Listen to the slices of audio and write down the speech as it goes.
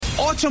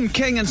Autumn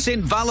King and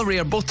St. Valerie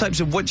are both types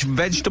of which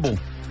vegetable?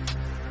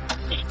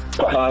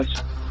 Pass.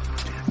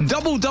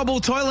 Double, double,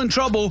 toil and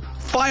trouble,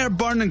 fire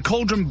burn and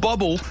cauldron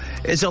bubble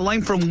is a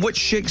line from which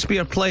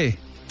Shakespeare play?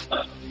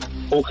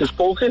 Hocus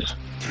Pocus.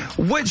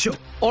 Which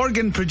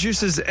organ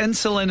produces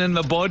insulin in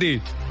the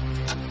body?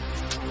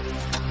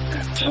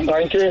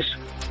 Pancreas.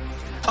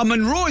 A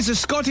Munro is a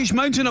Scottish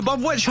mountain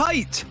above which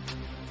height?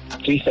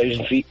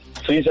 3,000 feet.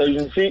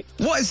 3,000 feet.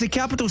 What is the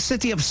capital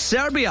city of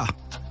Serbia?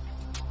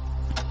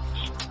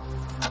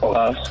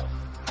 Pass.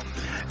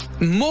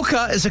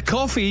 Mocha is a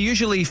coffee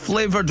usually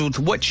flavoured with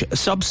which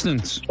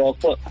substance?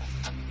 Chocolate.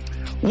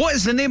 What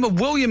is the name of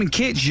William and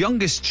Kate's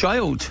youngest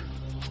child?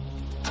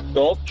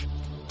 George.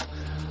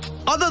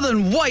 Other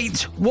than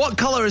white, what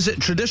colour is it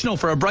traditional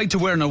for a bride to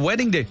wear on her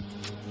wedding day?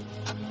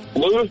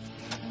 Blue.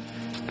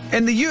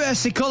 In the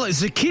US they call it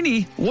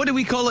zucchini. What do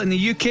we call it in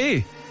the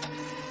UK?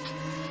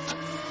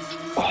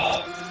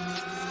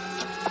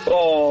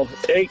 Oh,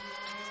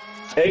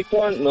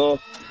 eggplant? No.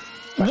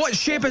 What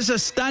shape is a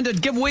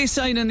standard giveaway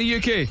sign in the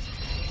UK?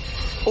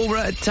 Oh, we're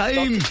out of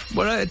time.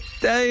 We're out of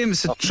time.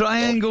 It's a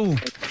triangle.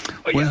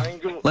 Well,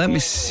 let me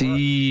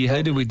see.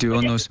 How did we do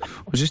on those? I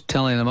was just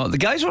telling them out. The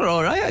guys were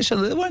all right,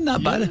 actually. They weren't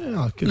that bad.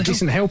 Yeah,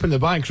 decent help in the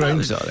background. That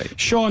was all right.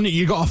 Sean,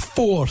 you got a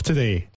 4 today.